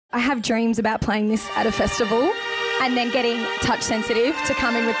I have dreams about playing this at a festival and then getting touch sensitive to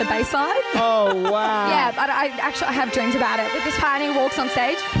come in with the bass line. Oh, wow. Yeah, but I have dreams about it. With this part and he walks on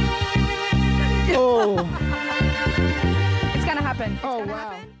stage. Oh. It's going to happen. Oh,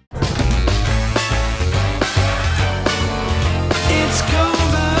 wow. It's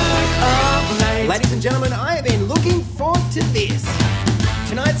Coburg up late. Ladies and gentlemen, I have been looking forward to this.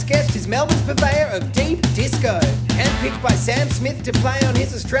 Tonight's guest is Melbourne's purveyor of deep disco, handpicked by Sam Smith to play on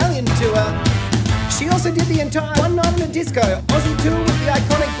his Australian tour. She also did the entire One Night in a Disco Aussie tour with the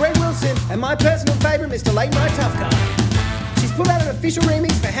iconic Greg Wilson and my personal favourite, Mr. Late Night Tough Guy. She's put out an official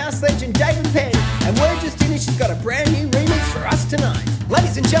remix for house legend David PENN, and word just in, she's got a brand new remix for us tonight.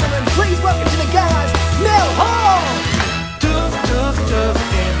 Ladies and gentlemen, please welcome to the garage, Mell Hall! Doof, doof, doof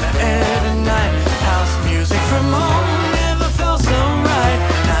in the air tonight. House music from home never felt so right.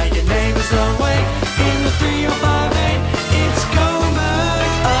 Now your neighbors are awake in the 3058. It's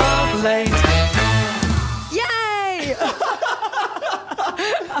Coburg up late. Yay!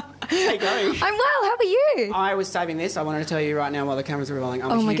 How you going? I'm well. How are you? I was saving this. I wanted to tell you right now while the cameras are rolling.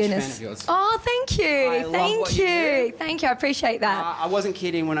 I'm a huge fan of yours. Oh, thank you. I love what you do. Thank you. I appreciate that. I wasn't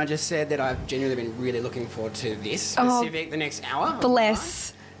kidding when I just said that I've genuinely been really looking forward to this specific, the next hour.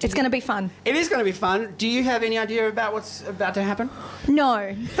 Bless. It's going to be fun. It is going to be fun. Do you have any idea about what's about to happen?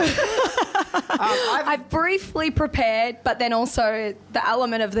 No. I've briefly prepared, but then also the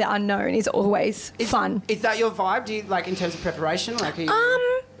element of the unknown is always fun. Is that your vibe? Do you, like, in terms of preparation? Like, are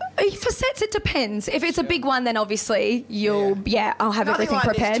you... For sets, it depends. If it's a big one, then obviously I'll have everything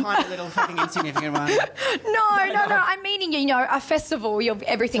prepared. This tiny little fucking insignificant one. No. I'm meaning, a festival.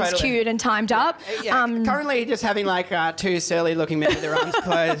 Everything's queued and timed up. Yeah. Currently, just having like two surly-looking men with their arms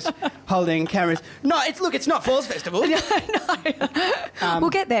closed, holding cameras. No, it's not Falls Festival. No. We'll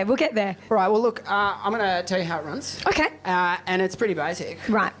get there. All right. Well, look, I'm going to tell you how it runs. Okay. And it's pretty basic.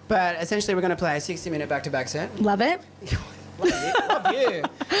 Right. But essentially, we're going to play a 60-minute back-to-back set. Love it. Love you.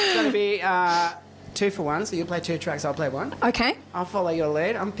 It's going to be 2 for 1, so you play 2 tracks, I'll play 1. Okay. I'll follow your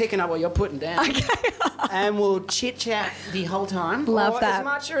lead. I'm picking up what you're putting down. Okay. And we'll chit-chat the whole time. Love that. As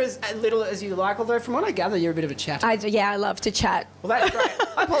much or as little as you like, although from what I gather, you're a bit of a chatter. I love to chat. Well, that's great.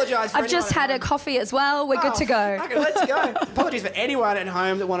 I apologise for I've just had a coffee as well. We're good to go. Okay, let's go. Apologies for anyone at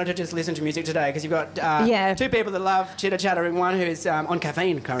home that wanted to just listen to music today, because you've got 2 people that love chitter-chattering, one who's on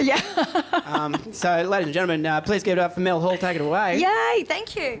caffeine currently. Yeah. So, ladies and gentlemen, please give it up for Mell Hall. Take it away. Yay,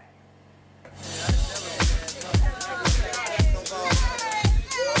 thank you.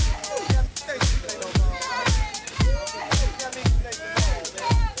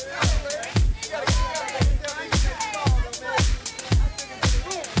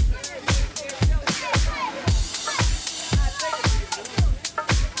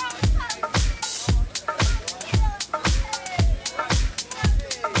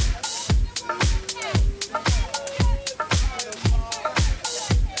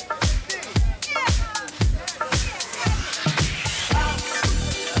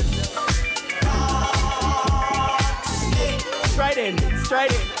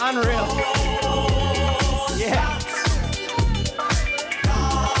 Straight in, unreal. Yeah.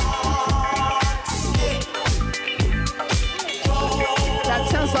 That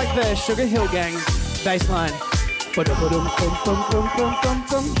sounds like the Sugar Hill Gang bass line.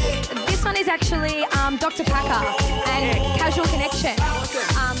 This one is actually Dr. Packer and Casual Connection.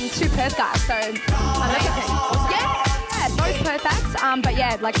 2 Perth guys, so amazing. Yeah, both Perth acts, but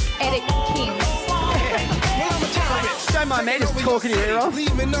yeah, like Edic Kings. Don't mind me just talking your ear off.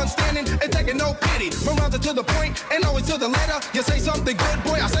 Leaving unstanding and taking no pity. From rather to the point and always to the letter. You say something good,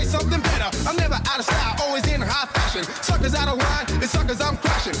 boy, I say something better. I'm never out of style, always in high fashion. Suckers out of line, it's suckers I'm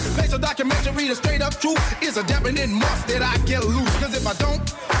crashing. Face a documentary, the straight up truth is a definite must that I get loose. Cause if I don't,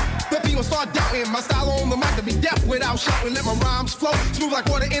 the people start doubting my style on the mic to be deaf without shouting. Let my rhymes flow smooth like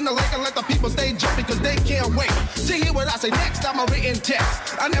water in the lake and let the people stay jumping cause they can't wait to hear what I say next. I'm a written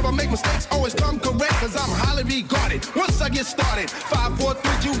text. I never make mistakes, always come correct cause I'm highly regarded. Once I get started, 5, 4,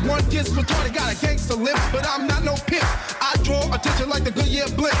 3, 2, 1 gets retarded. Got a gangster lip, but I'm not no pimp. I draw attention like the Goodyear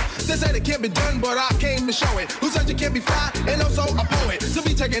blimp. They said it can't be done, but I came to show it. Who said you can't be fly and also a poet? To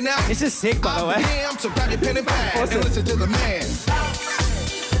be taken out. This is sick, by the way. Damn, so grab your pen and pad and listen to the man.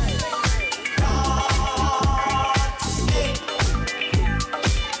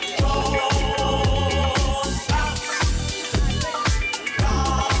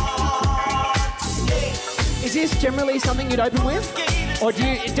 Is this generally something you'd open with? Or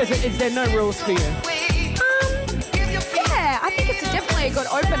is there no rules for you? Yeah, I think it's definitely a good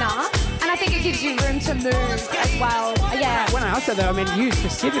opener. And I think it gives you room to move as well. Yeah. When I asked that though, I mean you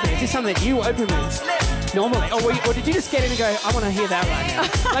specifically. Is this something that you open with? normally? Or did you just get in and go, I want to hear that right now?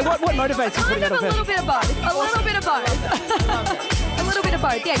 Like, what motivates you putting that on A little bit of both. A little bit of both. A little bit of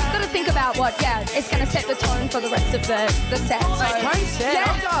both. Yeah, you've got to think about what, it's going to set the tone for the rest of the set. So, tone set?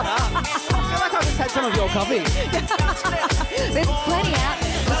 Yeah. I feel like I've just had some of your coffee. There's plenty out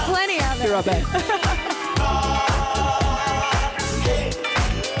there. There's plenty out there. Be right back.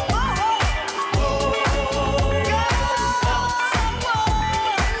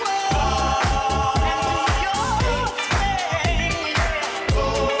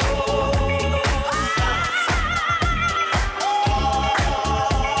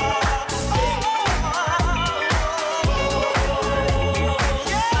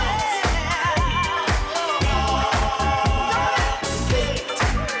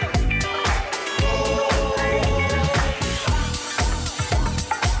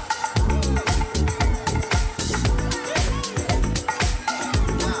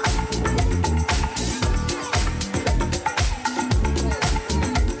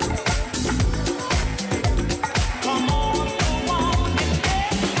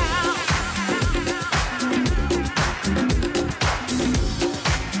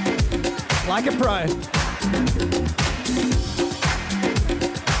 Like a pro.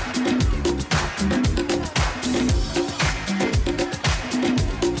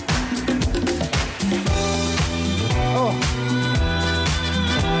 Oh.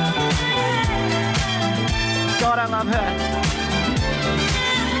 God, I love her.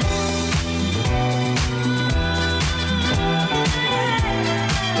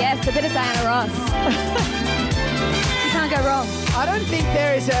 Yes, a bit of Diana Ross. You can't go wrong. I don't think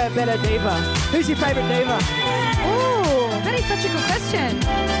there is a better diva. Who's your favourite diva? Ooh, that is such a good question.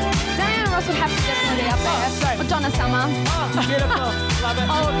 Diana Ross would have to definitely be up there. Same. Or Donna Summer. Oh, beautiful. Love it.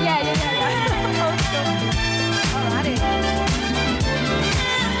 Oh, yeah. Old school. Alrighty.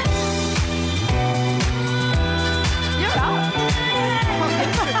 You're up.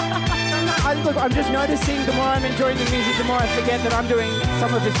 Look, I'm just noticing the more I'm enjoying the music, the more I forget that I'm doing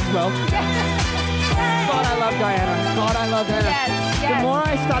some of this as well. God, I love Diana. God, I love Diana. Yes. The more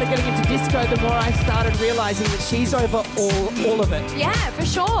I started getting into disco, the more I started realising that she's over all of it. Yeah, for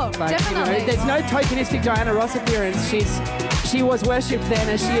sure. Like, Definitely. there's no tokenistic Diana Ross appearance. She was worshipped then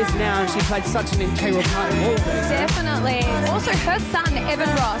as she is now, and she played such an integral part of all of it. Definitely. Also, her son, Evan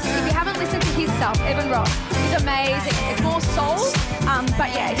Ross. If you haven't listened to his stuff, Evan Ross, he's amazing. It's more soul,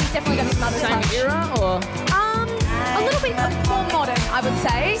 but yeah, he's definitely got his mother's touch. Same era, or? A little bit more modern, I would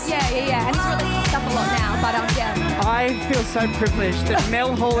say. Yeah. And he's releasing stuff a lot now, but yeah. I feel so privileged that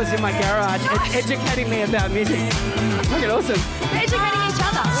Mell Hall is in my garage educating me about music. Look at awesome. We're educating each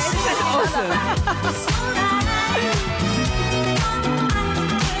other. Awesome.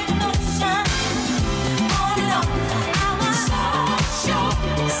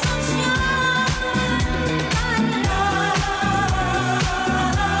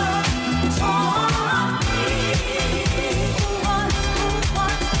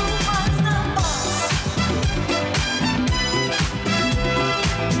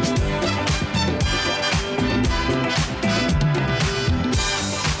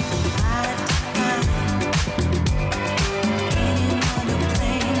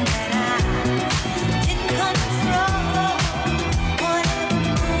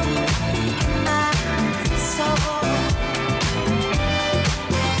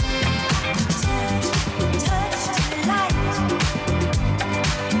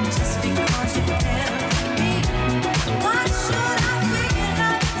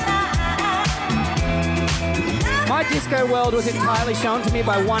 My disco world was entirely shown to me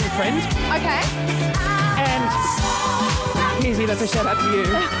by one friend. Okay. And easy, that's a shout out to you.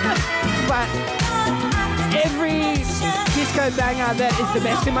 But every disco banger that is the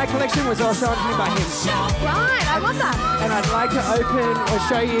best in my collection was all shown to me by him. Right, I love that. And I'd like to open or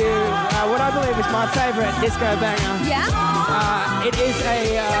show you what I believe is my favourite disco banger. Yeah? It is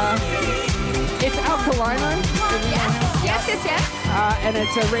it's Alkalino. Yes. And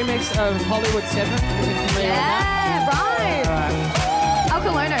it's a remix of Hollywood 7. Yeah, right.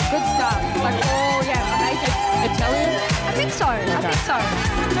 Alkalino, good stuff. Like, amazing. Italian? I think so.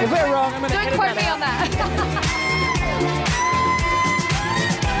 If we're wrong, I'm going to Don't quote me on that.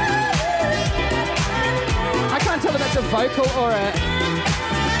 I can't tell if that's a vocal or a...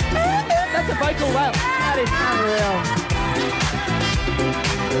 That's a vocal well. That is unreal.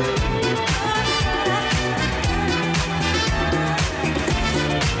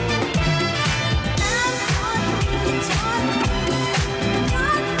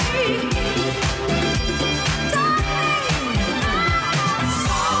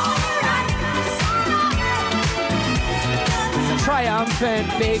 Triumphant,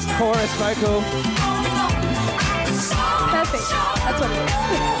 big chorus vocal. That's what it is.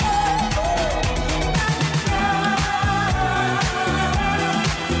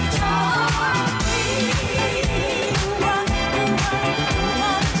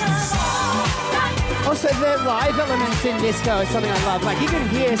 Also, the live elements in disco is something I love. Like, you can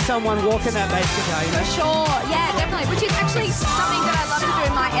hear someone walking that bass guitar, you know? For sure, yeah, definitely. Which is actually something that I love to do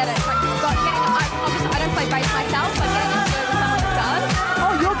in my edits. Like, obviously, I don't play bass myself, but getting into it with someone that does.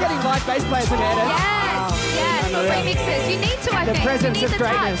 Oh, you're getting live bass players in edits? Yes, yes, for remixes. You need to, I think. The presence you need of the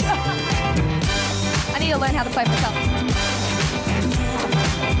greatness. touch. I need to learn how to play myself.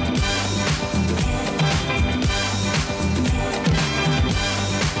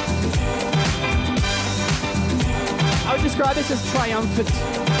 I would describe this as triumphant,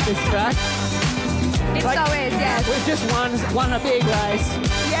 this track. It so is, yes. We've just won a big race.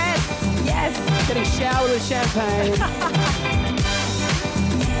 Yes, yes. Getting showered with champagne.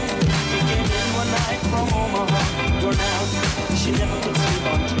 She came in one night from Omaha, worn out. She never could sleep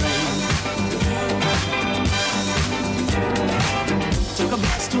on train. Took a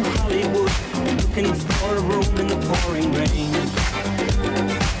bus to Hollywood, looking for a room in the pouring rain.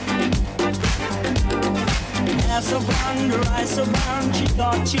 Hair so blonde, her eyes so brown, she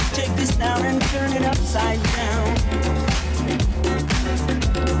thought she'd take this down and turn it upside down.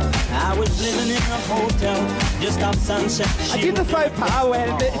 I was living in a hotel just off Sunset. I did the faux pas where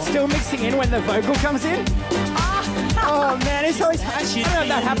it's still mixing in when the vocal comes in. Oh man, it's always, I don't know if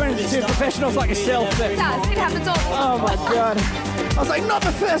that happens to professionals like yourself. But, It does, it happens all the time. oh my god. I was like, not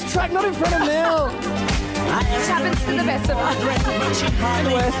the first track, not in front of Mel. It happens to the best of us. The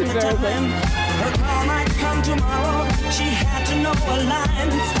worst invariably. Her call might come tomorrow. She had to know her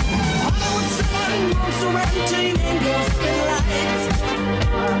lines. Hollywood 7 moves to renting and goes up in lights.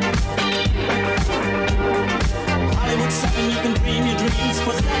 Hollywood 7, you can dream your dreams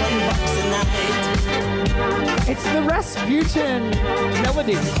for $7 a night. It's the Rasputin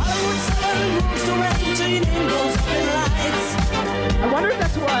melody. Hollywood 7 moves to renting and goes up in lights. I wonder if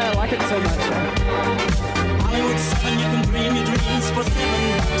that's why I like it so much. Hollywood 7, you can dream your dreams for $7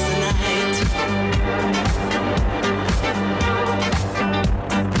 a night.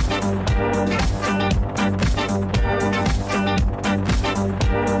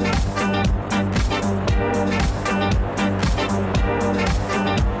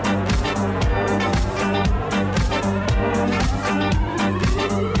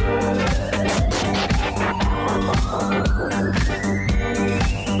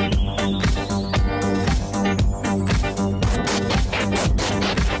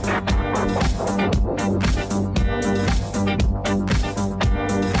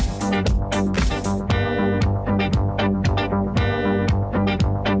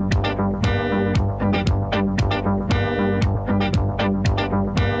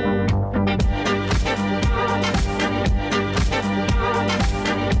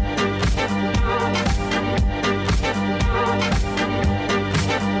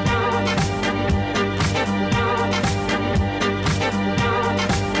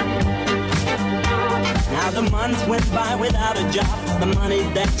 Went by without a job. The money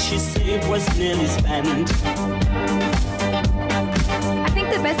that she saved was nearly spent. I think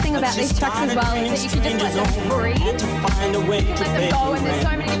the best thing about these tracks as well is that you can just let them breathe. You find a way can let them go, and there's so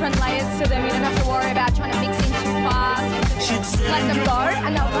many different layers to them. You don't have to worry about trying to mix in too fast. Just let them go,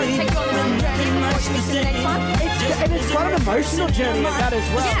 and they'll take you on the journey before you mix in the next one. It's quite an emotional journey at that as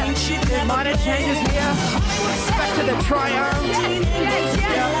well. Yeah. Minor changes here. Back to the triumph. Yes,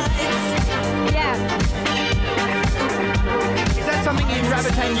 yeah. Is that something you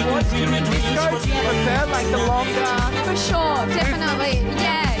gravitate towards? Do you disco? Do you prefer like the longer? For sure, definitely.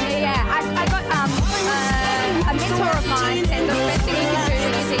 Yeah. I got a mentor of mine said the best thing you can do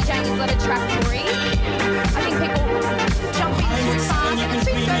when you're DJing is let a track breathe. I think people jump in too fast, and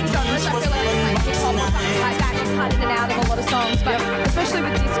especially certain genres. I feel like hip hop or something like that can cut in and out of a lot of songs, but especially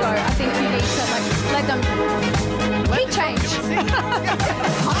with disco, I think you need to like let them key change.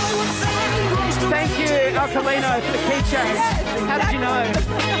 Thank you, Alkalino, for the key change. Yes, how did you know?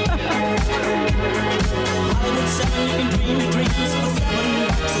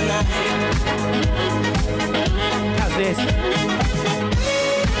 How's this?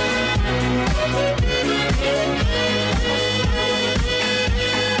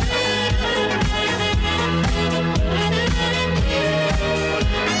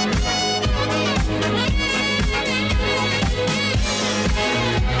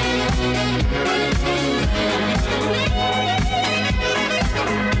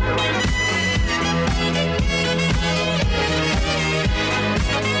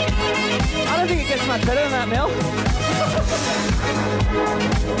 I don't think it gets much better than that, Mel.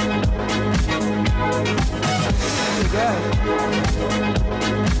 I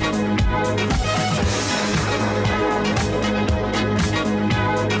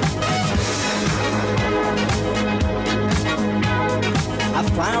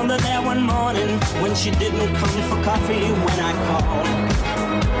found her there one morning when she didn't come for coffee when I called.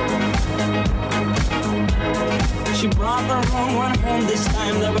 She brought the wrong one home this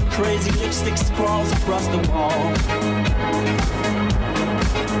time. There were crazy lipstick scrawls across the wall.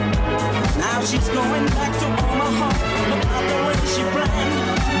 Now she's going back to Omaha, but not the way she planned.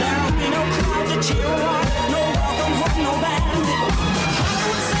 There'll be no crowd to cheer her on, no welcome home, no band.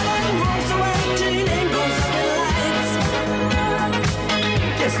 Hollywood selling rooms to empty, name goes up in lights.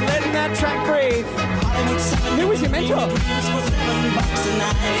 Just letting that track breathe. Who was your mentor?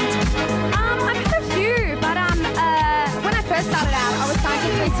 I've had a few, but when I first started out, I was signed to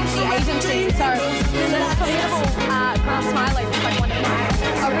 360 agency, so the formidable Grant Smiley was like one of my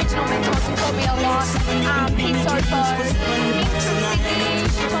original mentors who taught me a lot. Pete Sofo,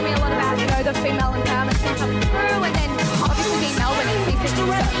 she taught me a lot about, you know, the female empowerment thing coming through, and then obviously being Melbourne and CC.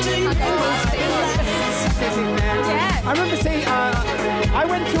 Yeah. I remember seeing, I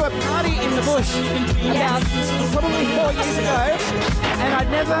went to a party in the bush about probably 4 years ago, and I'd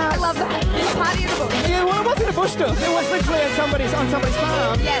never... I love that. Party in the bush. Yeah, well, it wasn't a bush tour. It was literally on somebody's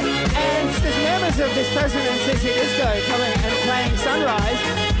farm. Yes. And there's members of this person in CC Disco coming and playing Sunrise,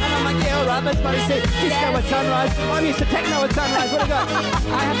 and I'm like, yeah, all right, let's bloody see disco at Sunrise. I'm used to techno at Sunrise. What do you got?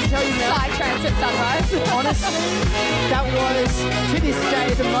 I have to tell you now. Psytrance at Sunrise. Honestly, that was, to this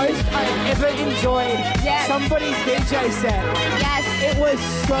day, the most I've ever enjoyed somebody's DJ set. Yes. It was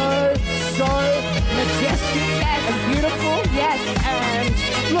so majestic and beautiful. Yes. And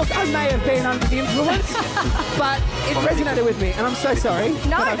look, I may have been under the influence, but it resonated with me, and I'm so sorry.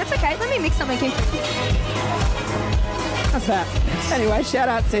 No, that's okay. Let me mix something in. That's that. Anyway, shout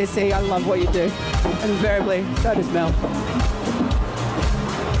out CC. I love what you do. And invariably, so does Mel.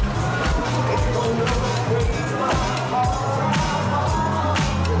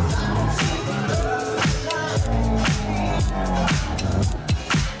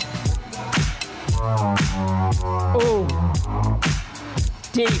 Oh,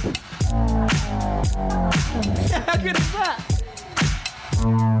 deep. How good is that?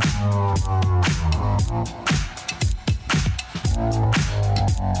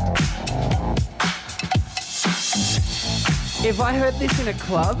 If I heard this in a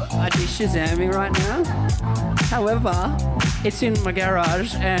club, I'd be shazamming right now. However, it's in my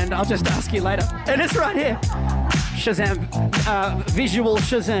garage, and I'll just ask you later. And it's right here. Shazam, visual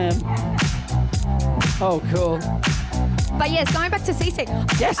Shazam. Oh, cool. But yes, going back to CC.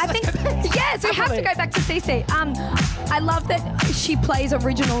 Yes, I think yes, we have to go back to CC. I love that she plays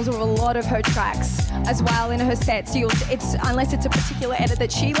originals of a lot of her tracks as well in her sets. It's unless it's a particular edit that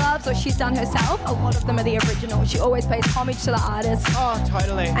she loves or she's done herself, a lot of them are the original. She always pays homage to the artist. Oh,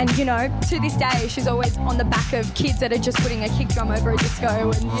 totally. And you know, to this day, she's always on the back of kids that are just putting a kick drum over a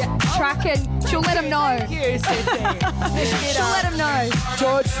disco and track, and she'll let them know. Thank you, CC. She'll let them know.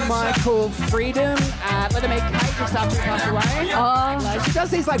 George Michael Freedom, Let Them Eat Cake just after he passed away. Oh, like, she does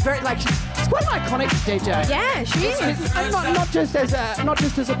these like very like she's quite an iconic DJ. Yeah, she is. And not just as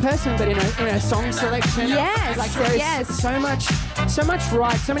a person, but in a song selection. Yes, like there is so much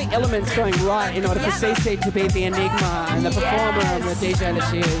right, so many elements going right in order for CC to be the enigma and the performer and the DJ that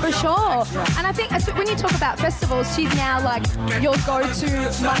she is. For sure. Yeah. And I think when you talk about festivals, she's now like your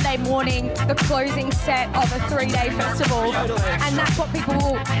go-to Monday morning, the closing set of a 3-day festival. Totally. And that's what people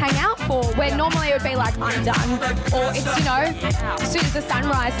will hang out for, where normally it would be like, I'm done. Or it's, you know, as soon as the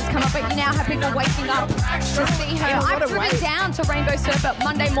sunrise has come up, but you now have people waking up to see her. I've driven down to Rainbow Serpent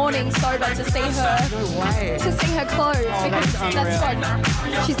Monday morning sober to see her. No way. To see her close, because that's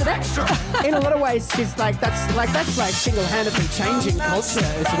what she's the best. In a lot of ways, she's that's single-handedly changing culture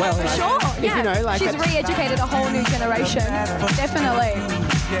as well. For sure, yeah. You know, like she's re-educated a whole new generation. Definitely.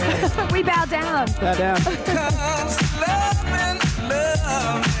 We bow down. Bow down.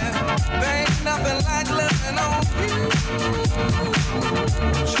 There ain't nothing like loving on you.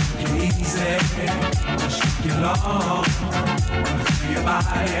 Easy, you long, your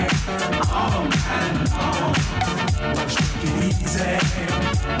body, all night long. Easy,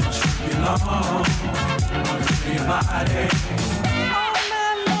 you long, your body, all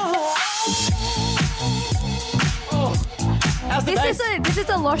night long. This is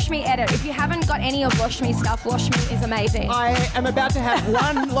a Loshmi edit. If you haven't got any of Loshmi stuff, Loshmi is amazing. I am about to have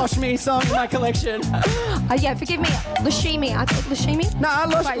one Loshmi song in my collection. Yeah, forgive me. Loshmi. I thought Loshmi? No,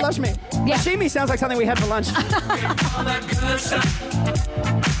 Loshmi. Yeah. Loshmi sounds like something we had for lunch.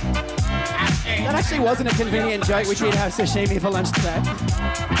 That actually wasn't a convenient joke. We did have sashimi for lunch today.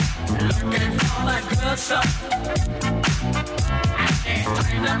 Looking for that good stuff.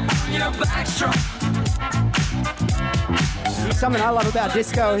 Tighten up on your backstroke. Something I love about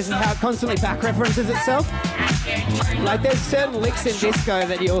disco is how it constantly back references itself. Like there's certain licks in disco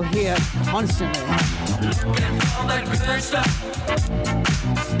that you'll hear constantly.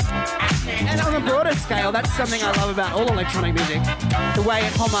 And on a broader scale, that's something I love about all electronic music. The way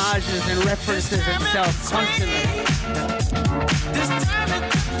it homages and references itself constantly. This time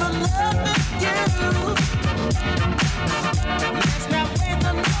it's for loving you. Let's not wait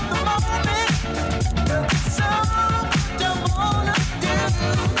another moment. So don't wanna do.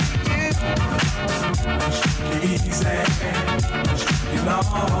 Easy, you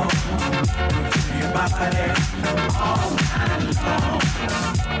long, your body all night long.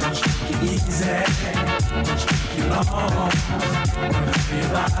 Easy, you long, your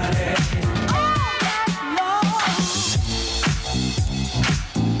body all night long.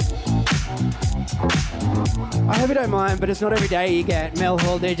 I hope you don't mind, but it's not every day you get Mell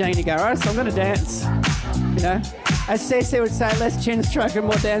Hall DJing in your garage, so I'm going to dance. You know? As Cece would say, less chin stroke and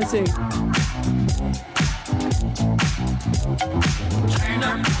more dancing. Turn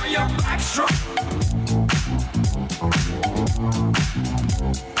up your backstroke.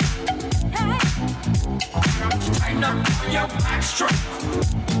 Turn up your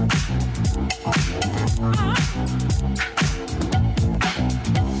backstroke.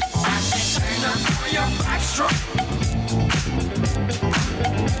 Turn up your backstroke.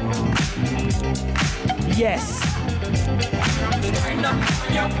 Yes. Turn up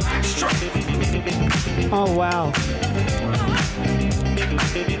your backstroke. Oh, wow.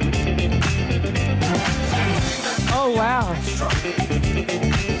 Oh, wow.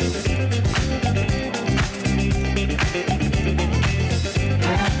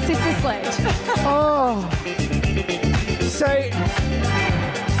 Sister Sledge. Oh. So,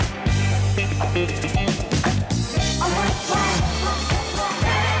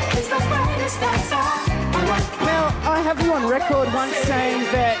 Mel, I have you on record once saying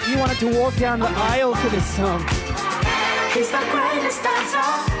that you wanted to walk down the aisle to this song.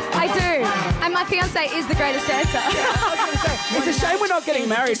 I do. And my fiance is the greatest dancer. It's a shame we're not getting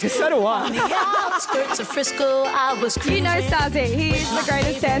married, because so do I. Outskirts of Frisco, I was You know Stasi, he is the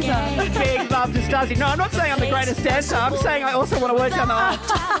greatest dancer. Big love to Stasi. No, I'm not saying I'm the greatest dancer. I'm saying I also want to work down the aisle.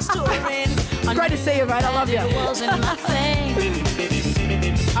 Great to see you, mate. I love you.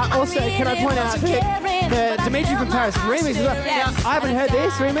 Also, can I point out the Dimitri from Paris remix as well? Yes. Now, I haven't heard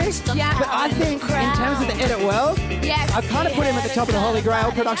this remix, Yeah. but I think in terms of the edit world, Yes. I've kind of put him at the top of the Holy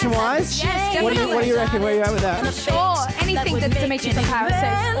Grail production-wise. Yes, What do you reckon? Where are you at with that? Sure. Anything that Dimitri from Paris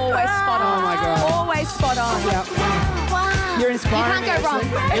says, always spot on. Oh my God. Always spot on. Yeah. You're inspiring You can't go me. wrong.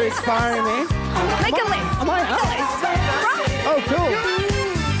 Actually. You're inspiring me. Make a list. Am I up? Right. Oh, cool.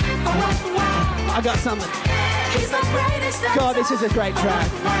 I got something. God, this is a great track.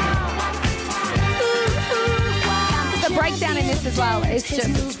 The breakdown in this as well is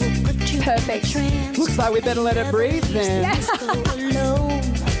just perfect. Looks like we better let it breathe then.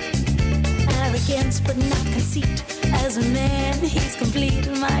 Arrogance, but not conceit. As a man, he's complete.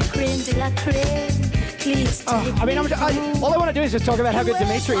 My creme de la creme. Please Oh, I mean, all I want to do is just talk about how good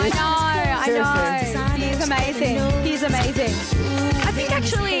Dimitri is. I Seriously. know. He's amazing. He's amazing. I think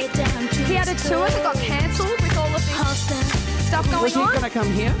actually he had a tour that got cancelled with all of this stuff going Was he on. going to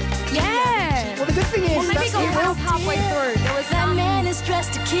come here? Yeah. Well, the good thing is, Or maybe he got cast halfway through. There was That man is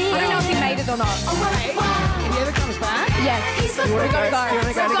dressed to kill. I don't know if he made it or not. if he ever comes back, Yes. you want to go? Go. You want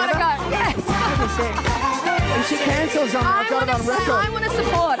to go Gotta together? go. Yes. If she cancels on, I've got it on I record. want to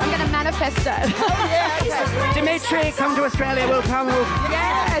support. I'm going to manifest it. Dimitri, come to Australia. We'll come.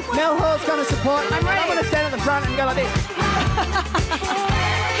 Yes. Mell Hall's going to support. I'm ready. I'm going to stand at the front and go like this.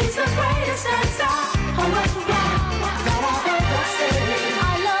 He's the greatest dancer. I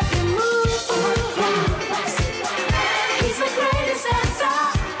love your moves. He's the greatest dancer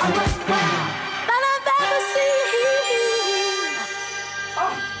that I've ever seen.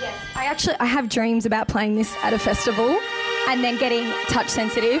 I have dreams about playing this at a festival and then getting touch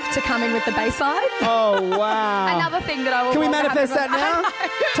sensitive to come in with the bass line. Oh, wow. Another thing that I will Can we want to manifest that happen. now?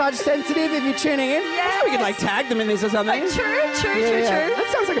 Touch sensitive if you're tuning in? Yes. We could like tag them in this or something. True. That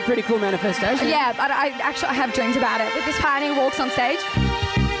sounds like a pretty cool manifestation. Yeah, but I have dreams about it. With this pioneer walks on stage,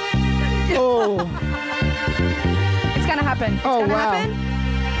 Oh, it's going to happen. It's Oh, gonna wow. happen.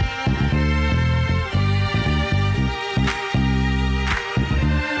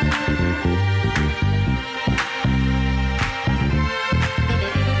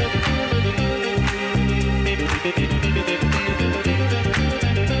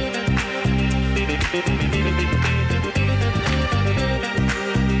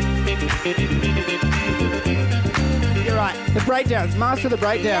 breakdowns. Master the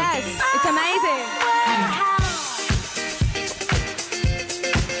breakdown. Yes, it's amazing.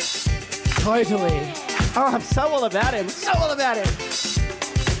 Totally. Oh, I'm so all about him. So all about him.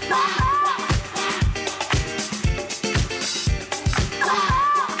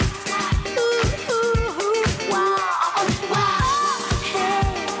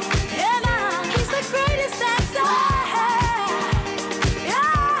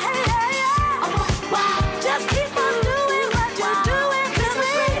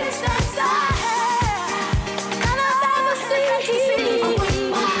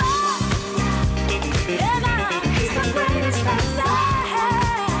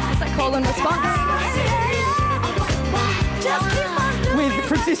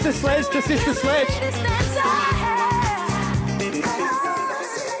 From Sister Sledge to Sister Sledge.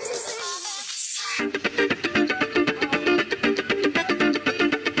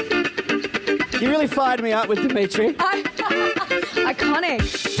 You really fired me up with Dimitri. Iconic.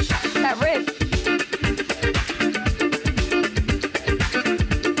 That riff.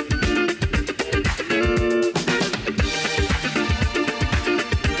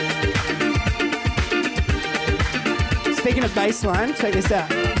 Speaking of bass line, check this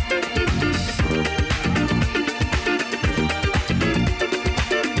out.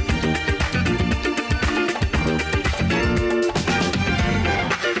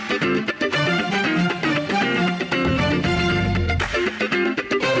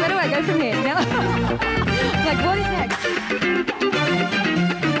 Where do I go from here? Now? Like, what is next?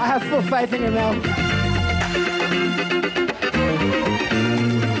 I have full faith in you, Mel.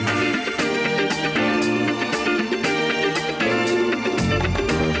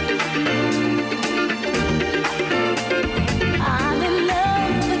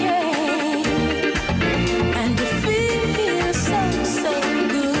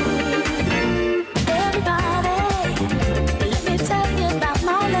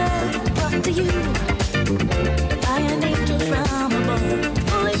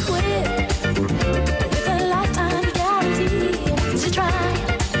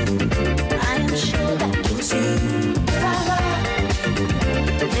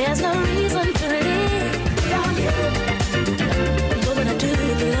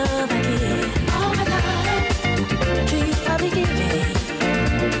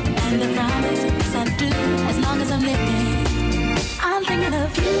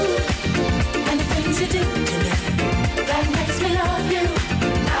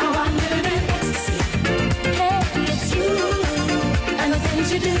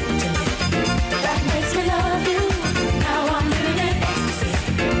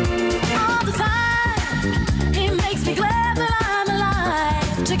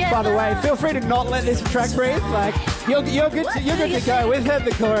 By the way, feel free to not let this track breathe. Like you're good to go. We've heard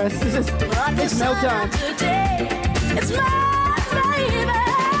the chorus. This is it's meltdown. It's my baby.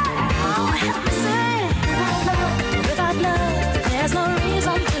 Oh, help me sing. Without love, there's no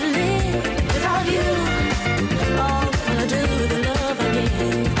reason to live. Without you, all I'm gonna do with the love I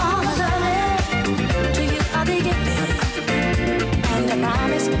give. All my love to you, I'll be giving. And I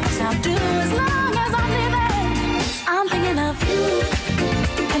promise I'll do as long as I'm living. I'm thinking of you.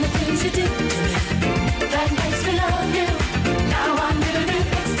 And the things you do to me, that makes me love you. Now I'm living in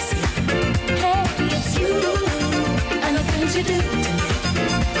ecstasy. Hey, it's you. And the things you do to me,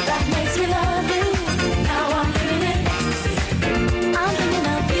 that makes me love you. Now I'm living in ecstasy. I'm thinking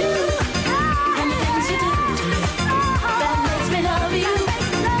of you. And the things you do to me, that makes me love you.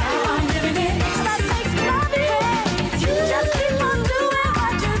 Now I'm living in ecstasy. That makes me love you. Hey, it's you. Just keep on doing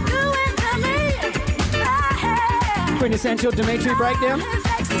what you're doing to me. Quintessential Dimitri breakdown.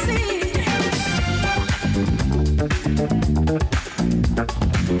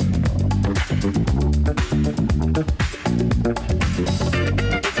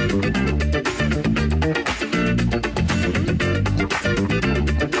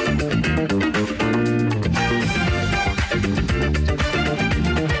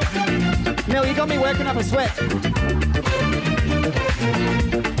 Mel, you got me working up a sweat.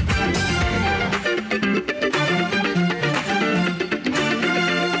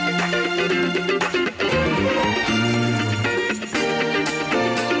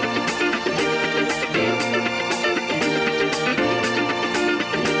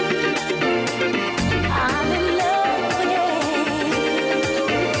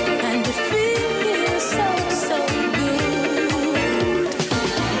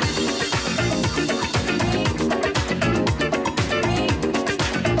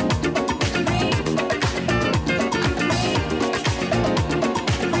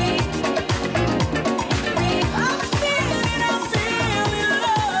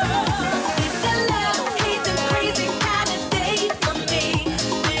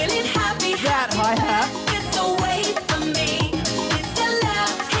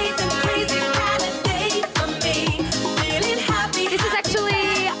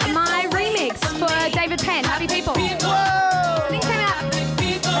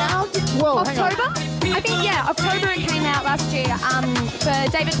 think, yeah, October it came out last year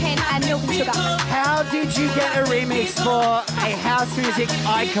for David PENN and Milk and Sugar. How did you get a remix for a house music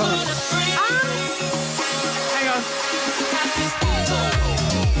icon? Hang on.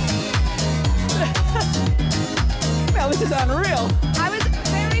 Well, this is unreal. I was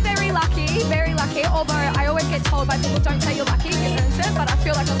very lucky, although I always get told by people, don't say you're lucky, you earned it, but I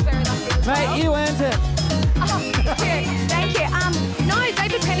feel like I was very lucky as well. Mate, you earned it. Oh, thank you. No,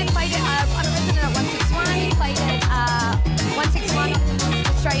 David PENN played it on a resident at 161. He played it 161 on the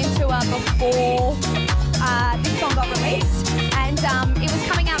Australian tour before this song got released. And it was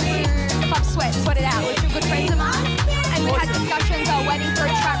coming out through Club Sweat It Out, which were good friends of mine. And we had discussions waiting for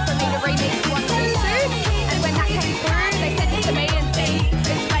a track for me to remix One of Those Two. And when that came through, they sent it to me and said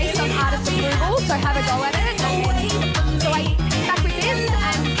it's based on artist approval, so have a go at it. And so I came back with this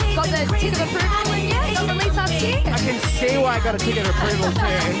and got the tick of approval, and yeah, it got released last year. I can see why I got a ticket of approval too.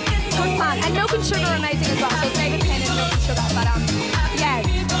 Good fun. And Milk and Sugar are amazing as well. So David PENN and Milk and Sugar. But yeah,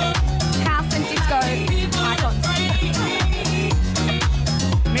 house and disco icons.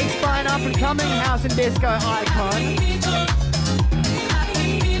 Mixed by an up and coming house and disco icon.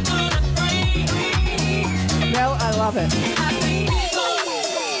 Mel, I love it.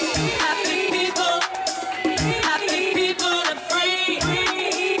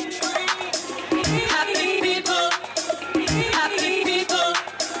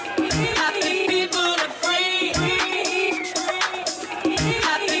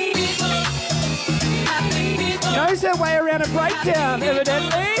 Knows her way around a breakdown,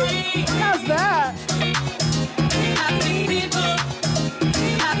 evidently. How's that?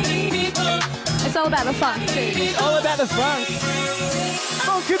 It's all about the funk, too. It's all about the funk.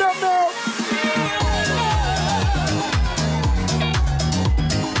 Funk it up, Mel.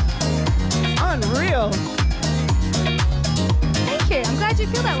 Unreal. Thank you. I'm glad you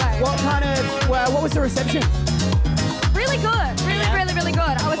feel that way. What was the reception? Really good. Really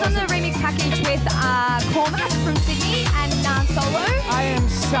good. I was on the remix package with Cormac from Sydney and Solo. I am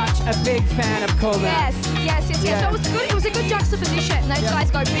such a big fan of Cormac. Yes. Yeah. So it was good. It was a good juxtaposition. Those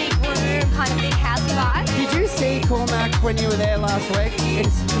guys go big room, kind of big housey vibe. Did you see Cormac when you were there last week?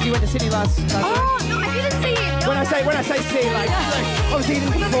 Because you went to Sydney last week. Oh no, I didn't see him. No, when I say see, like obviously he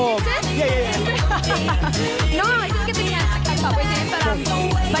didn't perform. Yeah. No, I didn't get the chance to catch up with him,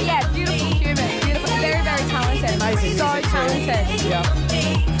 but yeah, beautiful human, very talented. Amazing. So talented. Yeah.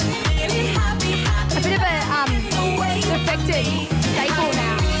 A bit of a defected staple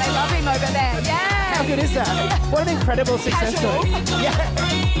now. They love him over there. Yeah. How good is that? What an incredible success story. Yeah.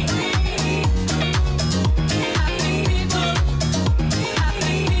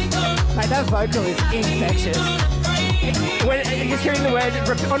 Mate, that vocal is infectious. When you're hearing the word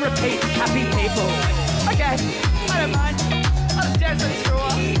on repeat, happy people. Okay, I don't mind. I'll just dance on this for a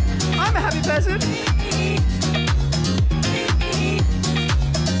while. I'm a happy person.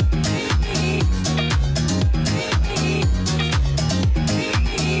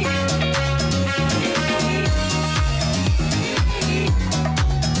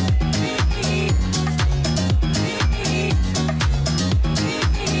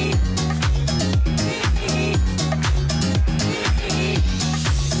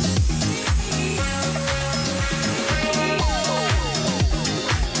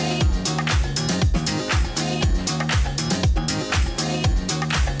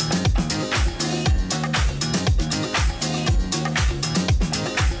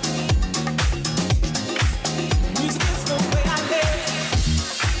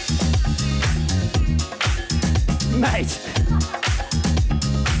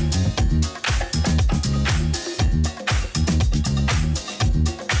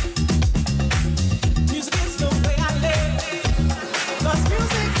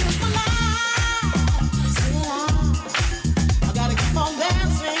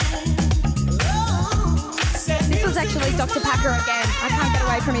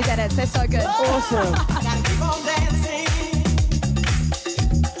 They're so good. Awesome.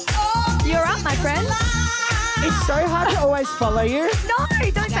 You're up, my friend. It's so hard to always follow you. No,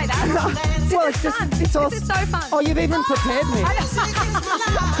 don't say that. Well, it's just, it's all. This is so fun. Oh, you've even prepared me.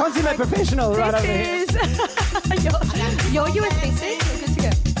 Consummate professional right over here. Your USB stick. You're good to go.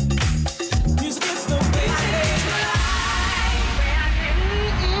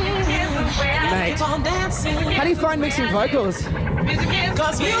 Mate, how do you find mixing vocals?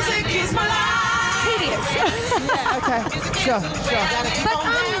 Cause music is my life. Tedious. Yeah, okay. Sure.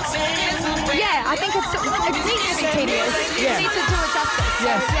 But, yeah, I think it needs to be tedious. Yeah. It needs to do it justice. So,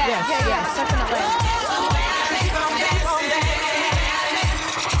 Yes. Definitely.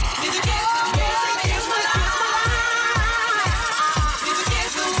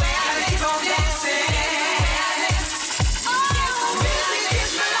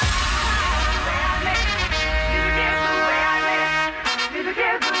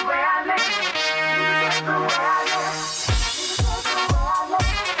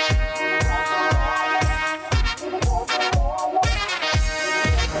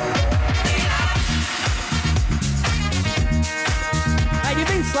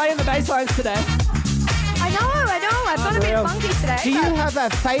 bass lines today. I know. I've got a bit Unreal. funky today. Do you but- have a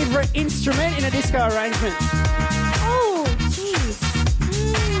favourite instrument in a disco arrangement? Oh, jeez.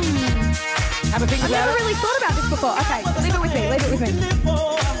 Have a think I've about never it. really thought about this before. Okay, leave it with me.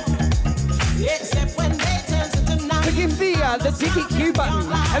 Forgive the Dickie Q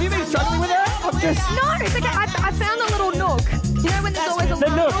button. Have you been struggling with it? I'm just... No, it's okay. I found a little nook. You know when there's always a The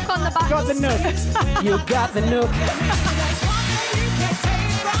little nook. nook on the button? Got the nook. You got the nook.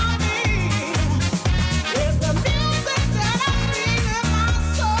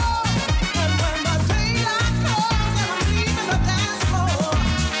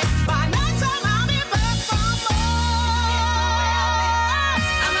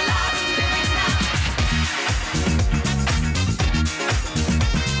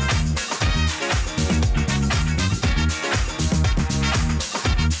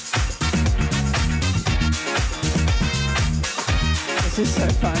 This is so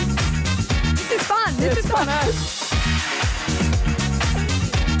fun. This is fun. This is fun.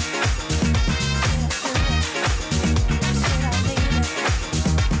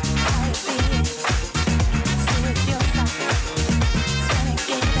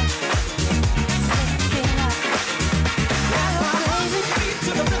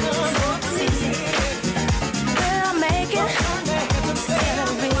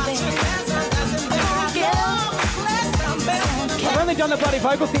 I've only done the bloody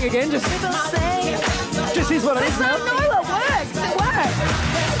vocal thing again, just is what it is now. No, it works. It works.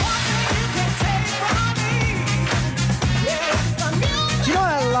 Do you know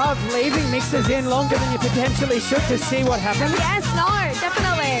what I love? Leaving mixes in longer than you potentially should to see what happens. Yes, no,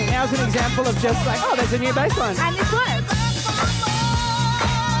 definitely. Now's an example of just like, oh, there's a new bass line. And this works.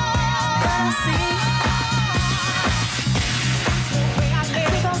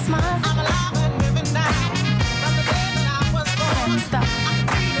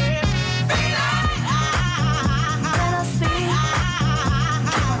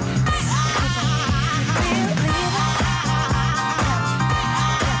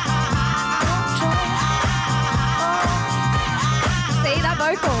 See that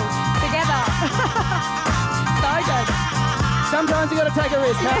vocal together. So good. Sometimes you got to take a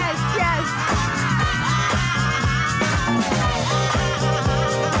risk, huh? Yes, yes.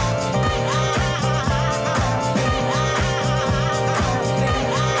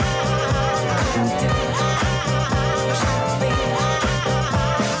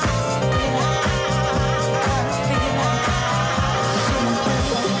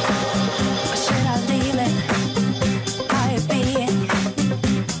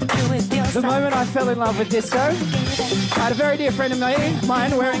 The moment I fell in love with disco, I had a very dear friend of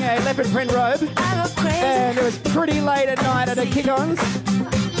mine wearing a leopard print robe, and it was pretty late at night at a kick-ons,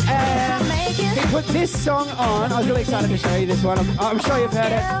 and he put this song on. I was really excited to show you this one. I'm sure you've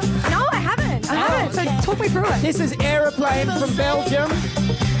heard it. No, I haven't. So talk me through it. This is Aeroplane from Belgium,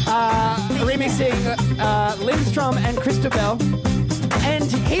 remixing LINDSTRÖM and CHRISTABELLE,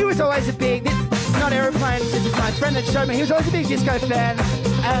 and he was always a big... Not Aeroplane, this is my friend that showed me. He was always a big disco fan,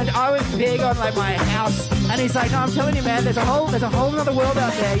 and I was big on like my house. And he's like, no, I'm telling you, man, there's a whole other world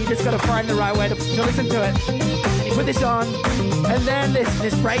out there. You just got to find the right way to listen to it. And he put this on, and then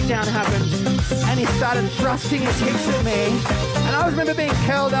this breakdown happened, and he started thrusting his hips at me. And I remember being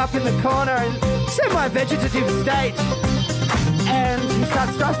curled up in the corner and semi-vegetative state. And he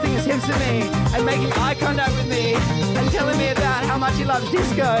starts thrusting his hips at me and making eye contact with me and telling me about how much he loves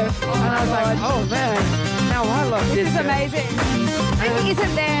disco. And I was like, oh man, now I love disco. This is amazing. And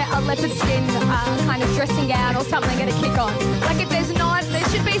isn't there a leopard skin kind of dressing gown or something at a kick-on? Like if there's not, there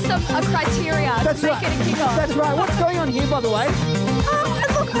should be a criteria to make it a kick-on. That's right. What's going on here, by the way?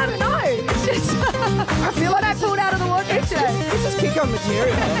 Look, I don't know. It's just I feel what like I pulled out of the wardrobe today. this is kick-on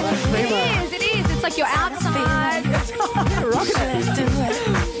material. Like, primo. It is. It's like you're outside. Rocking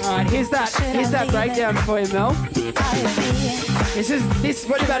it. All right, here's that breakdown for you, Mel. This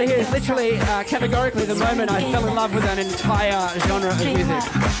what you're about to hear is literally, categorically, the moment I fell in love with an entire genre of music.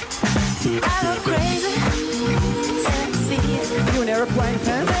 You an Aeroplane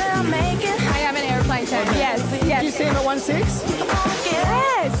fan? I am an Aeroplane fan. Yes. Did you see him at 1-6?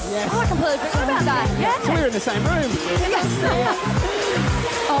 Yes. Oh, I completely forgot about that. Yes. So we were in the same room.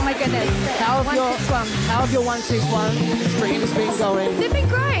 Oh my goodness. How have your 161 streams been going? They've been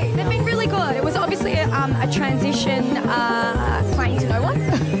great. They've been really good. It was obviously a transition playing to no one.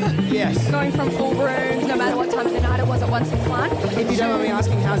 Yes. Going from full rooms, no matter what time of the night it was at 161. If you don't mind me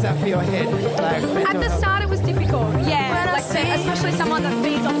asking, how's that for your head? Like, At the start it was difficult. Yeah. Like especially someone that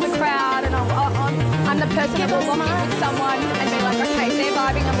feeds off the crowd, and I'm the person that will lock in with someone and be like, okay, they're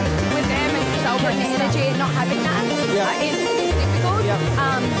vibing, I'm going to sit with them, and they'll bring the energy and not having that is difficult.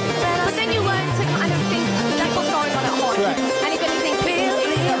 But then you learn to kind of think that's what's going on at home. Right. And if anything clearly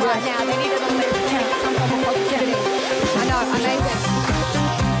right now, they need a little bit of some form of positivity. I know, amazing.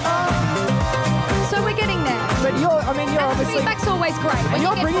 So we're getting there. But you're And obviously... feedback's always great. And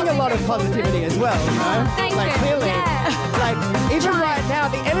you're bringing a lot of positivity as well, you know? Thank like, you. Clearly. Yeah. Like, even right now,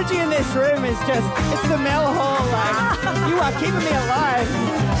 the energy in this room is just, it's the Mell Hall, like, you are keeping me alive.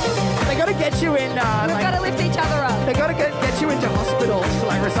 They got to get you in, We've like, got to lift each other up. they got to get you into hospitals to,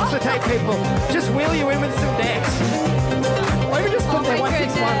 like, resuscitate people. Just wheel you in with some decks. Or even just put Oh the my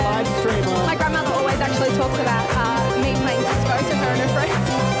 161 goodness. live stream on. My grandmother always actually talks about me playing disco to her and her friends.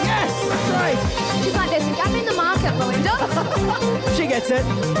 Yes! Great! She's like, there's a gap in the market, Melinda. She gets it.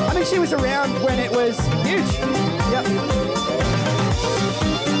 I mean, she was around when it was huge. Yep.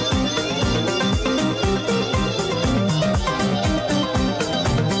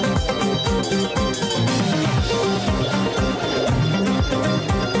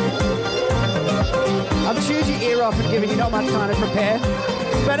 I've chewed your ear off and given you not much time to prepare.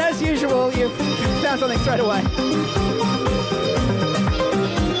 But as usual, you've found something straight away.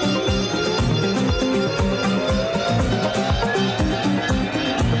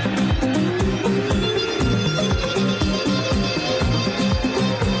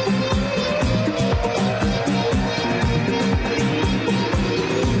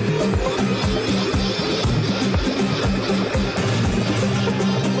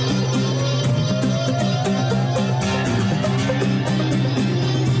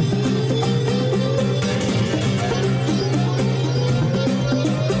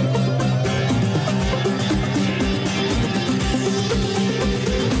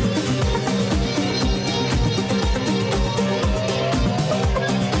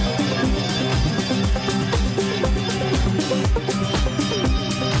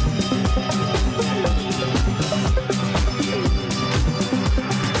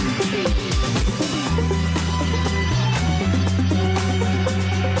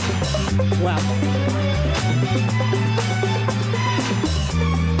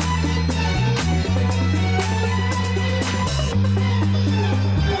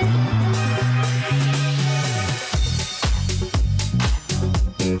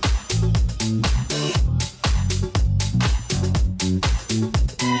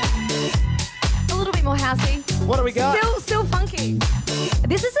 What do we got? Still funky.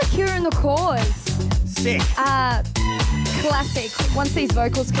 This is a Cure and the Cause. Sick. Classic. Once these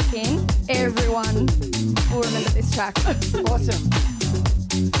vocals kick in, everyone will remember this track. Awesome.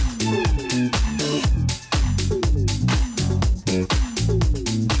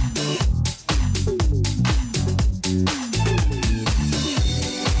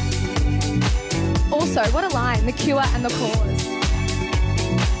 Also, what a line, the Cure and the Cause.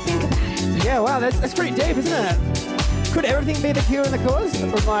 Think about it. Yeah, wow, that's pretty deep, isn't it? Could everything be the Cure and the Cause? Or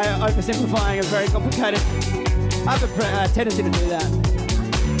am I oversimplifying a very complicated... I have a tendency to do that.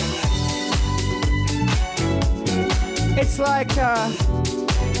 It's like...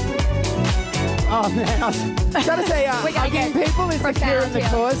 oh, man, I was trying to say hugging people is the Cure and the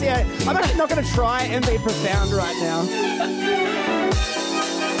Cause. Yeah, I'm actually not going to try and be profound right now.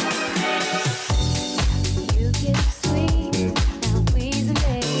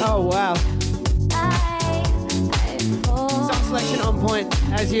 Oh, wow. Song selection on point,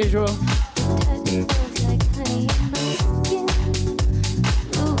 as usual.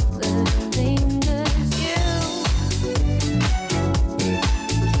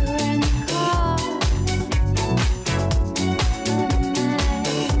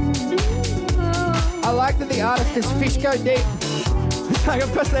 I like that the artist is fish go deep. Like,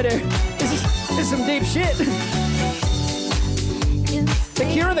 of course they do. This is some deep shit. The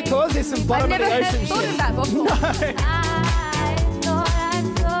Cure and the Cause is some bottom of the ocean shit. I've never thought of that before. No.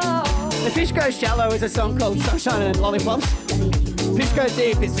 The Fish Go Shallow is a song called Sunshine and Lollipops. Fish Go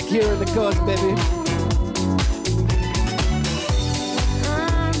Deep is the Cure and the Cause, baby.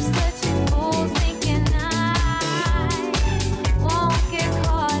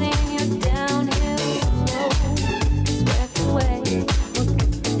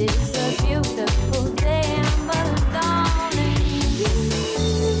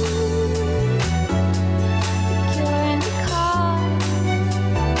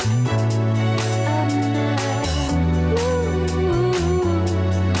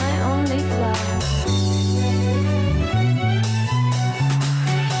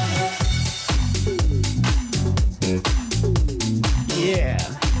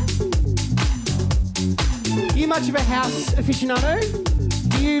 Much of a house aficionado?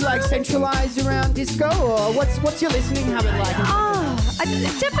 Do you like centralised around disco, or what's your listening habit like?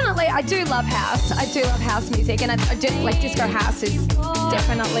 Definitely, I do love house. I do love house music, and I do like disco house is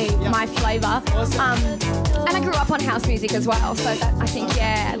definitely my flavour. And I grew up on house music as well, so that I think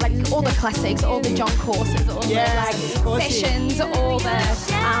like all the classics, all the John Courses, all the like sessions, all the.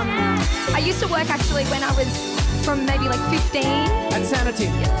 I used to work actually when I was from maybe like 15. At Sanity.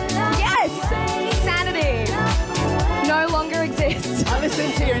 Yes, Sanity. No longer exists. I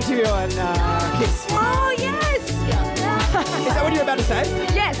listened to your interview on Kiss. Oh yes. Is that what you're about to say?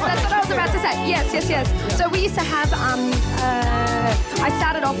 Yes, that's what I was about to say. Yes. So we used to have, I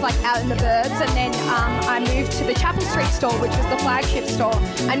started off like out in the burbs, and then I moved to the Chapel Street store, which was the flagship store,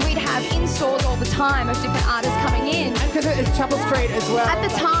 and we'd have in-stores all the time of different artists coming in. And because it's Chapel Street as well. At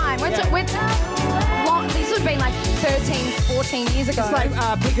the time. This would have been like 13, 14 years ago. It's like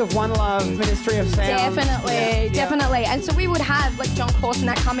Peak of One Love, Ministry of Sound. Definitely. And so we would have like John Corson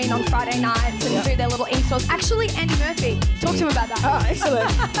that come in on Friday nights and do their little in-stores. Actually, Andy Murphy, talk to him about that. Oh, excellent.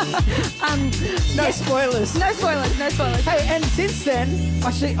 No spoilers. No spoilers. Hey, and since then,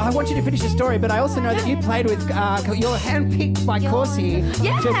 actually, I want you to finish your story, but I also know that you played with, you're handpicked by Corsi to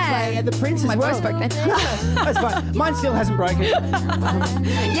play at the Prince as well. My voice broke then. That's fine. Mine still hasn't broken.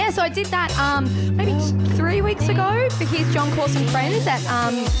 So I did that maybe 3 weeks ago for his John Corson friends at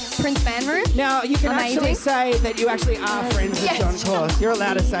Prince Band Room. Now, you can actually say that you actually are friends with John Corson. You're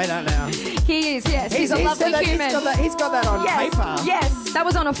allowed to say that now. He is, yes. He's a lovely human. He's got that on paper. Yes, that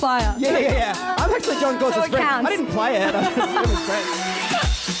was on a flyer. Yeah. I'm actually John Corson's friend. Counts. I didn't play it. It was great.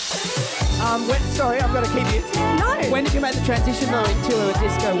 Sorry, I've got to keep you. No. When did you make the transition though into a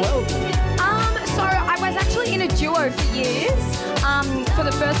disco world? So I was actually in a duo for years, for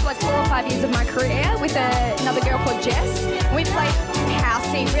the first like 4 or 5 years of my career with another girl called Jess. We played house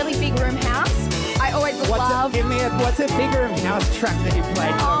scene, really big room house. I always loved. What's a big room house track that you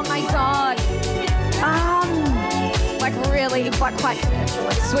played? Oh my god. Like really, like quite commercial,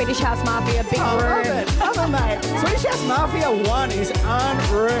 like Swedish House Mafia, big room. Love it, mate. Swedish House Mafia 1 is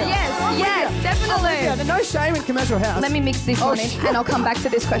unreal. Yes, definitely. Yeah, no shame in commercial house. Let me mix this one in, and I'll come back to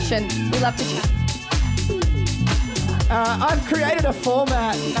this question. We love to chat. I've created a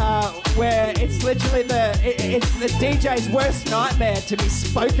format where it's literally it's the DJ's worst nightmare to be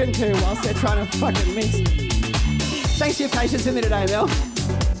spoken to whilst they're trying to fucking mix. Thanks for your patience with me today, Mel.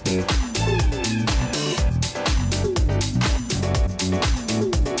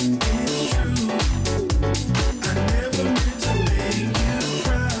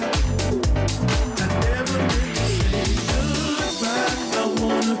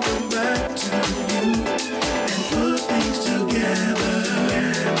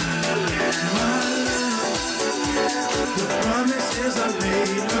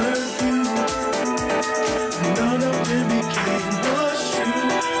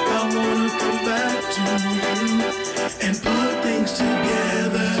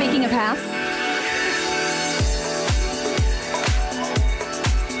 Speaking of house.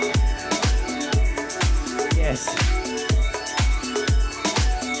 Yes.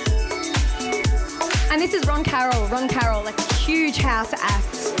 And this is Ron Carroll. Ron Carroll, like a huge house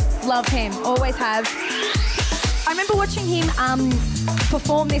act. Love him, always have. I remember watching him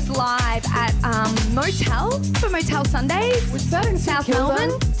perform this live at Motel for Motel Sundays. Was that in South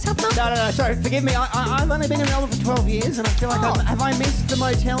Melbourne? No, sorry, forgive me. I've only been in Melbourne for 12 years and I feel like have I missed the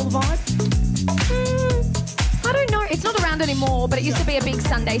Motel vibe? I don't know. It's not around anymore, but it used to be a big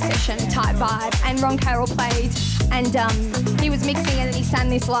Sunday session type vibe. And Ron Carroll played, and he was mixing it, and he sang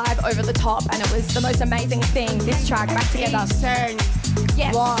this live over the top, and it was the most amazing thing. This track back together. He sang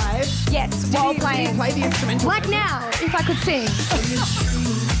live? Yes, while playing. Did he play the instrumental? Like now, if I could sing.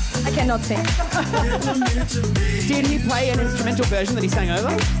 I cannot sing. Did he play an instrumental version that he sang over?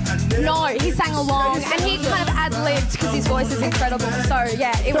 No, he sang along, and he kind of ad-libbed because his voice is incredible. So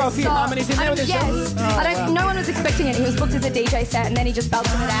yeah, it Throw was a few harmonies in there with his yes. No one was expecting it. He was booked as a DJ set, and then he just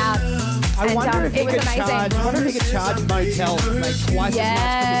belted it out. I wonder if he could amazing. charge Motel like twice as much.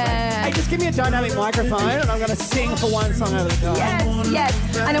 Hey, just give me a dynamic microphone, and I'm going to sing for one song over the top. Yes,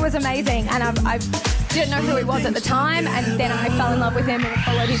 and it was amazing. And I didn't know who he was at the time, and then I fell in love with him and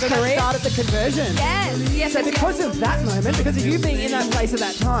followed his career. That started the conversion. Yes. So because of that moment, because of you being in that place at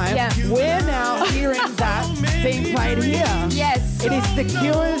that time, we're now hearing that being played here. Yes. It is the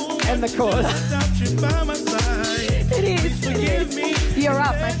Cures and the Cause. It is. You're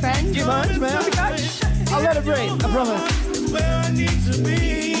up, my friend. Do you mind, man? I'll let it breathe, I promise. Where I need to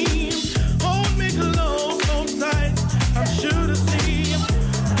be. Hold me close, so tight. I'm sure to see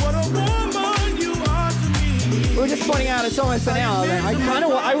what a woman you are to me. We were just pointing out it's almost an hour.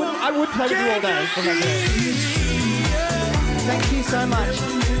 I would play with you all day. Thank you so much.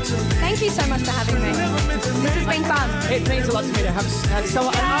 Thank you so much for having me. This has been fun. It means a lot to me to have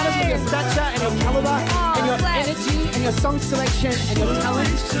someone, an artist with your stature and your caliber and your energy and your song selection and your talent.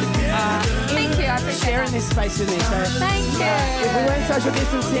 Thank you, I appreciate sharing this space with me. So Thank you. if we weren't social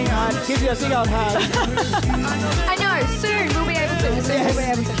distancing, I'd give you a big old hug. I know, soon we'll be able to. Soon we'll be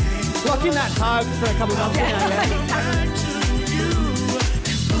able to. Lock in that hug for a couple of months. Yeah.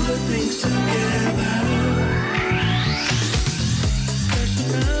 Things together.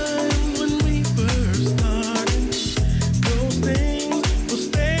 Special times when we first started. Those things will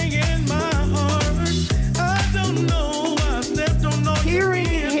stay in my heart. I don't know, I stepped on no. Hearing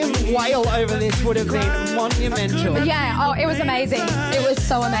him wail over this would have been monumental. Yeah, oh, it was amazing. It was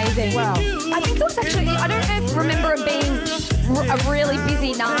so amazing. Wow. I think it was actually, I don't remember it being a really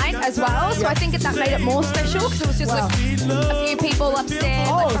busy night as well, so I think that made it more special because it was just like a few people upstairs.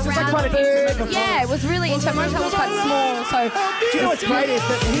 Oh, like, so it's like around quite an the booth. intimate performance. Yeah, it was really intimate. My hotel was quite small, so. Do you know what's great is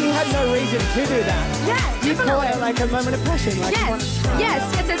that he had no reason to do that. Yeah, You call it like a moment of passion. Like Yes.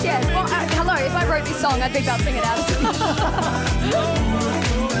 Well, hello, if I wrote this song, I'd be about to sing it out.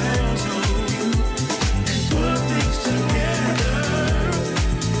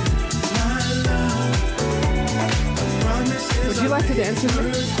 Would you like to dance with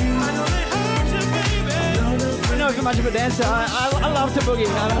me? I'm not much of a dancer. I love to boogie.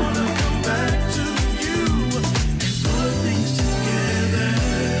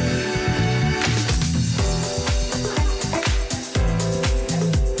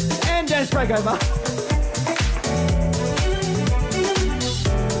 And dance break over.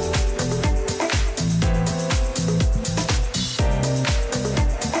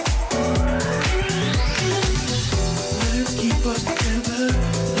 Keep us together,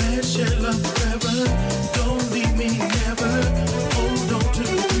 let's share love forever. Don't leave me never. Hold on to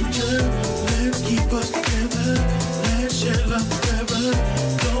the future. Let's keep us together, let's share love forever.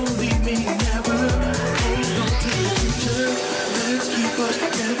 Don't leave me never. Hold on to the future. Let's keep us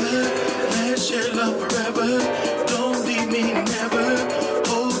together, let's share love forever. Don't leave me never.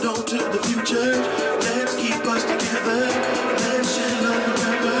 Hold on to the future. Let's keep us together, let's share love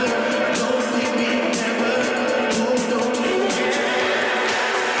forever. Don't leave me never. Hold on to the future.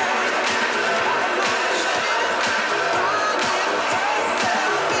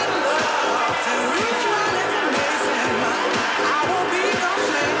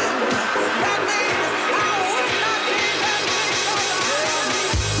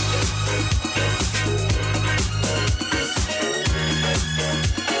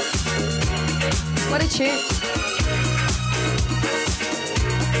 What a tune.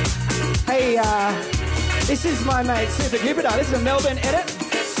 Hey, this is my mate Super Jupiter. This is a Melbourne edit,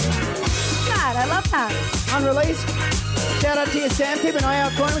 I love that. unreleased. Shout out to you, Sam. Keep an eye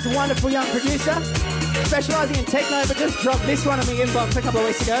out for him. He's a wonderful young producer, specialising in techno, but just dropped this one in the inbox a couple of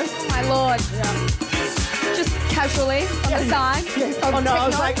weeks ago. My lord. Just casually on the side. Oh no, I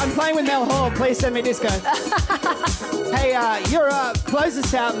was like, I'm playing with Mell Hall. Please send me disco. Hey, you're close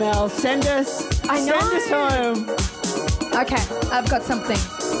us out, Mel. Send us. I know. Send us home. Okay, I've got something.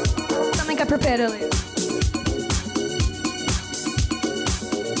 Something I prepared earlier.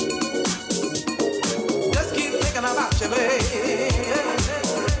 Just keep thinking about you, babe.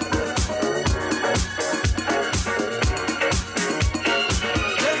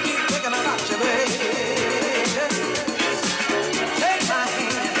 Just keep thinking about you, babe. Take my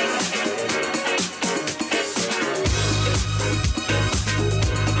hand.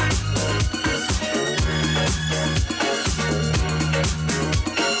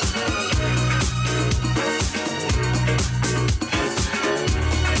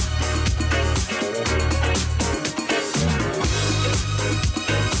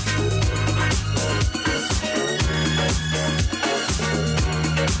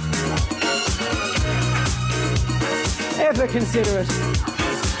 Ever consider it.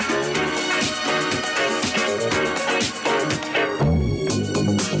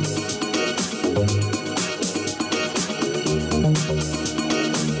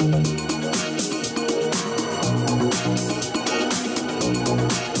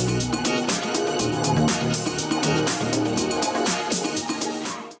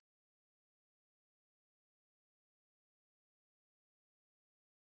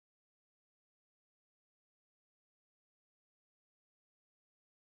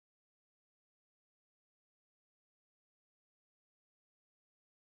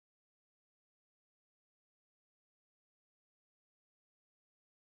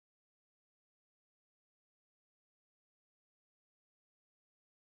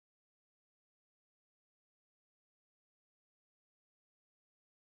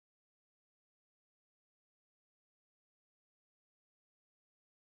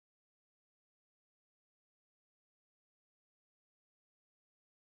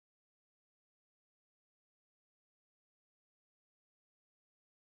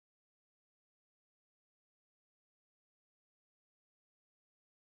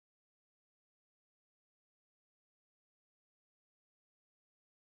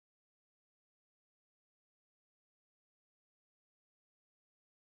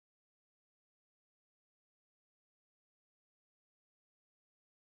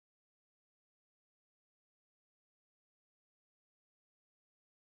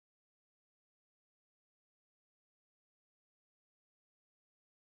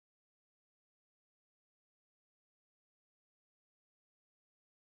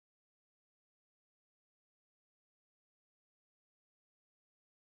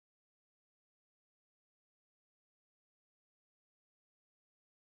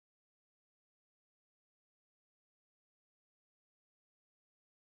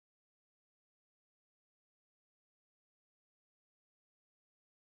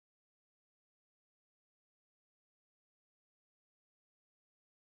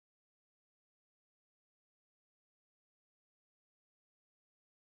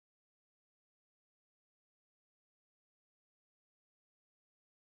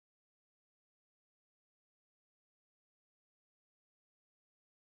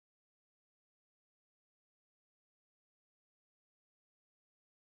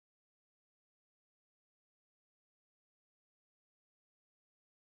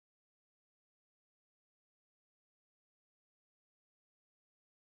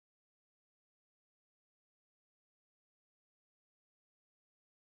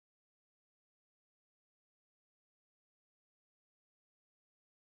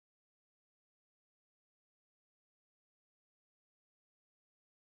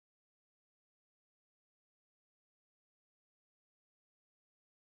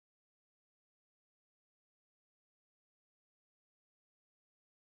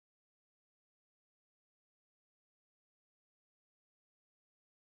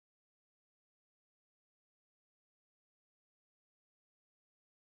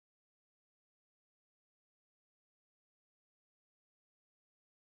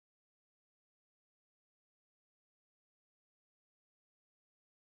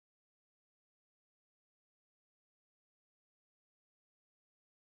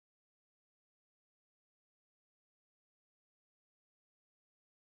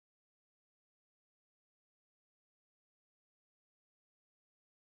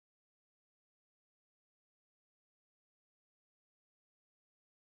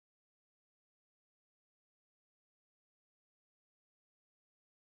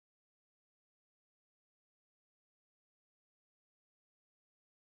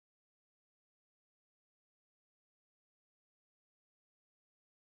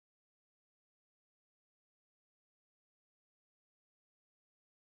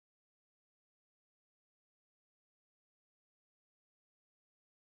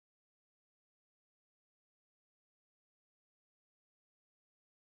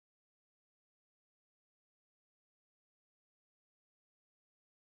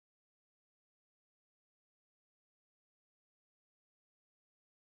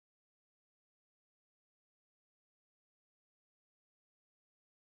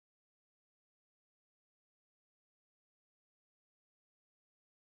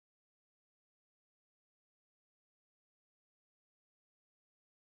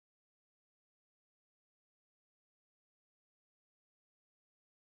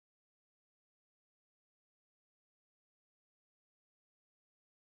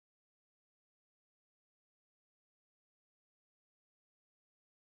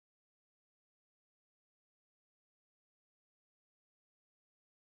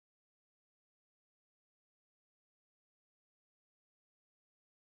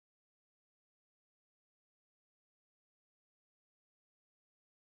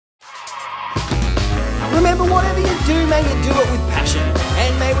 do, may you do it with passion.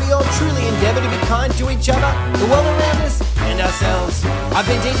 And may we all truly endeavour to be kind to each other, the world around us, and ourselves. I've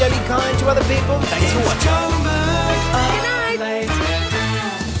been DJ, be kind to other people. Thanks for watching. Good night.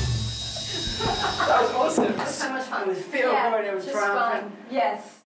 That was awesome. So much fun. It was feel good, it was just triumphant. fun. Yes.